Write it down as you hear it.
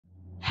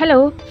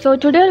Hello, so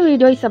today our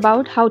video is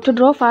about how to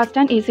draw fast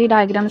and easy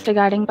diagrams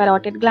regarding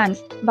parotid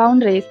glands.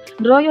 Boundaries.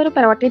 Draw your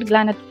parotid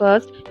gland at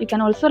first. You can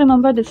also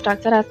remember the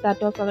structure as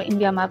that of our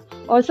India map.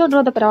 Also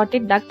draw the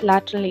parotid duct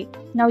laterally.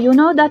 Now you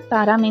know that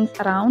para means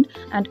around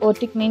and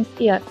otic means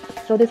ear.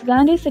 So this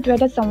gland is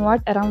situated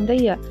somewhat around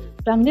the ear.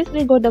 From this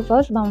we got the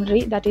first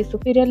boundary, that is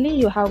superiorly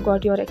you have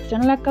got your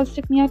external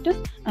acoustic meatus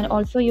and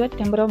also your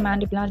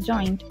temporomandibular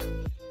joint.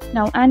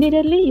 Now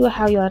anteriorly you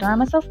have your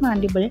ramus of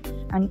mandible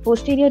and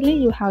posteriorly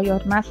you have your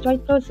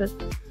mastoid process.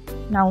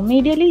 Now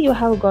medially you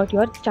have got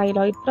your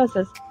styloid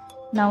process.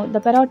 Now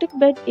the parotid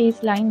bed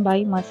is lined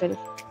by muscles.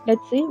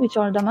 Let's see which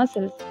are the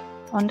muscles.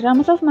 On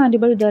ramus of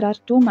mandible there are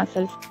two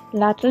muscles.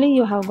 Laterally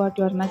you have got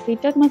your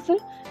masseter muscle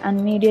and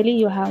medially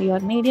you have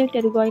your medial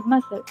pterygoid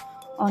muscle.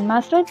 On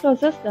mastoid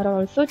process there are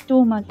also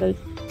two muscles.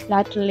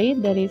 Laterally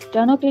there is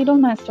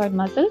sternocleidomastoid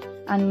muscle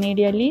and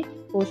medially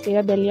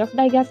posterior belly of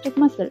digastric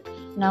muscle.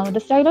 Now the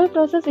styloid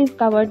process is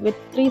covered with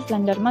three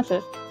slender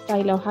muscles: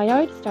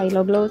 stylohyoid,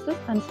 styloglossus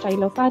and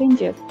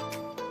stylopharyngeus.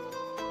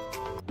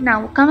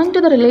 Now coming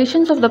to the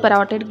relations of the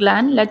parotid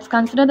gland, let's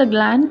consider the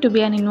gland to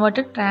be an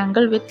inverted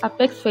triangle with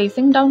apex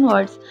facing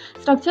downwards.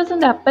 Structures in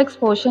the apex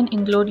portion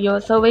include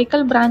your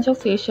cervical branch of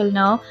facial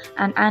nerve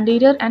and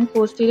anterior and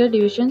posterior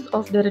divisions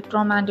of the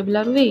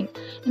retromandibular vein.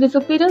 In the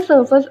superior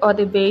surface or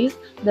the base,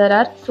 there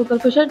are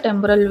superficial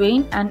temporal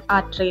vein and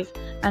arteries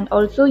and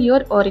also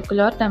your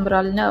auricular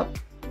temporal nerve.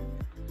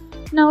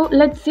 Now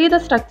let's see the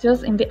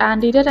structures in the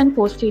anterior and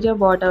posterior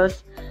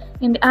borders.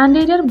 In the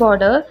anterior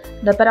border,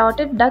 the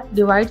parotid duct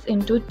divides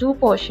into two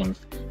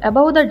portions.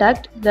 Above the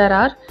duct, there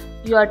are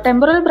your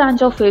temporal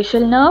branch of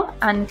facial nerve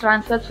and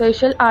transverse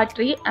facial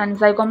artery and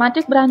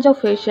zygomatic branch of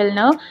facial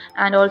nerve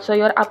and also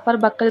your upper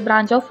buccal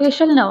branch of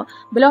facial nerve.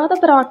 Below the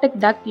parotid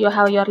duct, you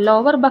have your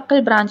lower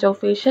buccal branch of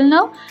facial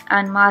nerve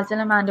and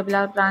marginal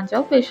mandibular branch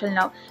of facial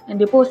nerve. In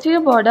the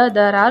posterior border,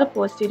 there are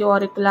posterior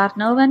auricular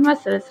nerve and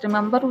vessels.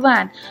 Remember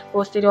VAN,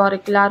 posterior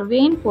auricular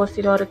vein,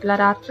 posterior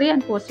auricular artery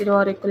and posterior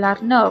auricular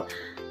nerve.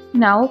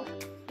 Now,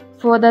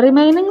 for the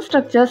remaining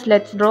structures,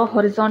 let's draw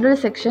horizontal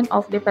section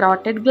of the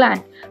parotid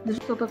gland. This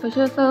is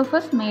superficial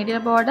surface, medial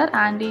border,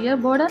 anterior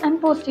border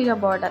and posterior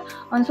border.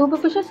 On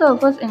superficial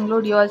surface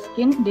include your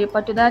skin,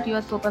 deeper to that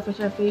your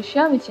superficial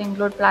fascia which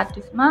include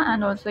platysma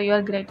and also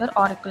your greater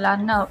auricular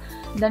nerve.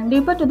 Then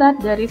deeper to that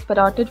there is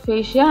parotid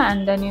fascia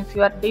and then is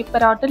your deep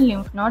parotid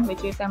lymph node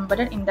which is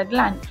embedded in the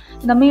gland.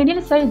 In the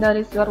medial side there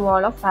is your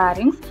wall of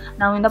pharynx.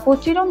 Now in the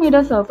posterior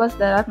medial surface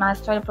there are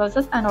mastoid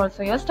process and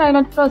also your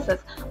styloid process.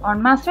 On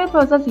mastoid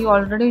process you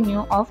already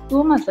knew of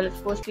two muscles,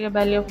 posterior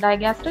belly of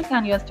digastric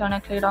and your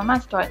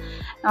sternocleidomastoid.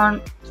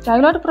 On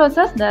styloid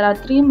process there are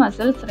three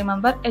muscles,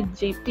 remember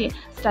HGP,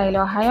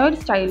 stylohyoid,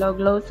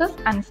 styloglossus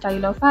and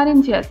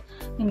stylopharyngeus.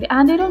 In the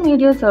anterior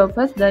medial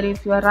surface there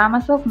is your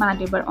ramus of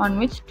mandible on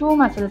which two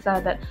muscles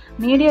are there.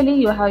 Medially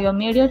you have your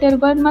medial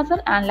pterygoid muscle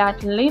and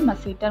laterally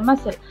masseter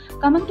muscle.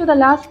 Coming to the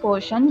last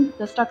portion,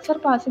 the structure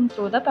passing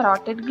through the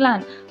parotid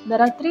gland.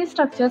 There are three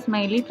structures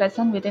mainly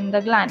present within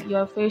the gland: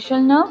 your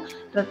facial nerve,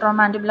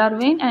 retromandibular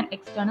vein and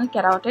external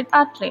carotid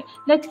artery.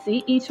 Let's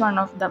see each one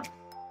of them.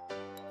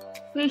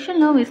 Facial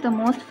nerve is the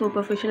most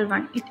superficial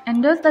one. It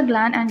enters the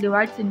gland and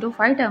divides into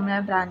 5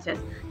 terminal branches.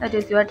 That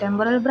is your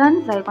temporal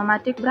branch,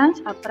 zygomatic branch,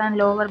 upper and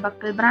lower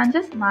buccal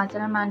branches,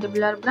 marginal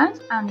mandibular branch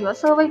and your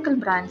cervical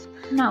branch.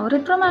 Now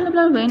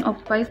retromandibular vein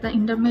occupies the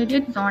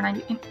intermediate zone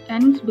and it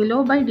ends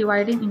below by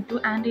dividing into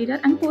anterior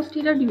and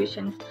posterior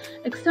divisions.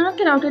 External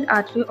carotid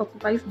artery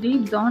occupies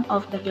deep zone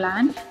of the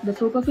gland. The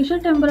superficial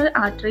temporal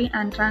artery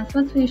and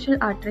transverse facial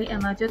artery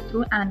emerges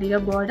through anterior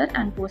border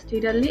and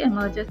posteriorly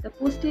emerges the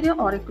posterior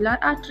auricular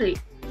artery.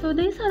 So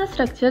these are the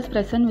structures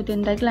present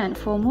within the gland.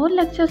 For more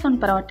lectures on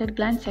parotid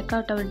gland, check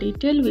out our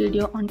detailed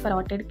video on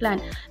parotid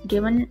gland,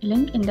 given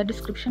link in the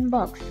description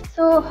box.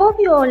 So hope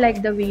you all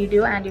like the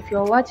video, and if you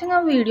are watching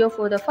a video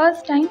for the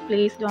first time,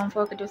 please don't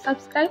forget to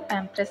subscribe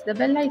and press the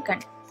bell icon.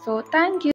 So thank you.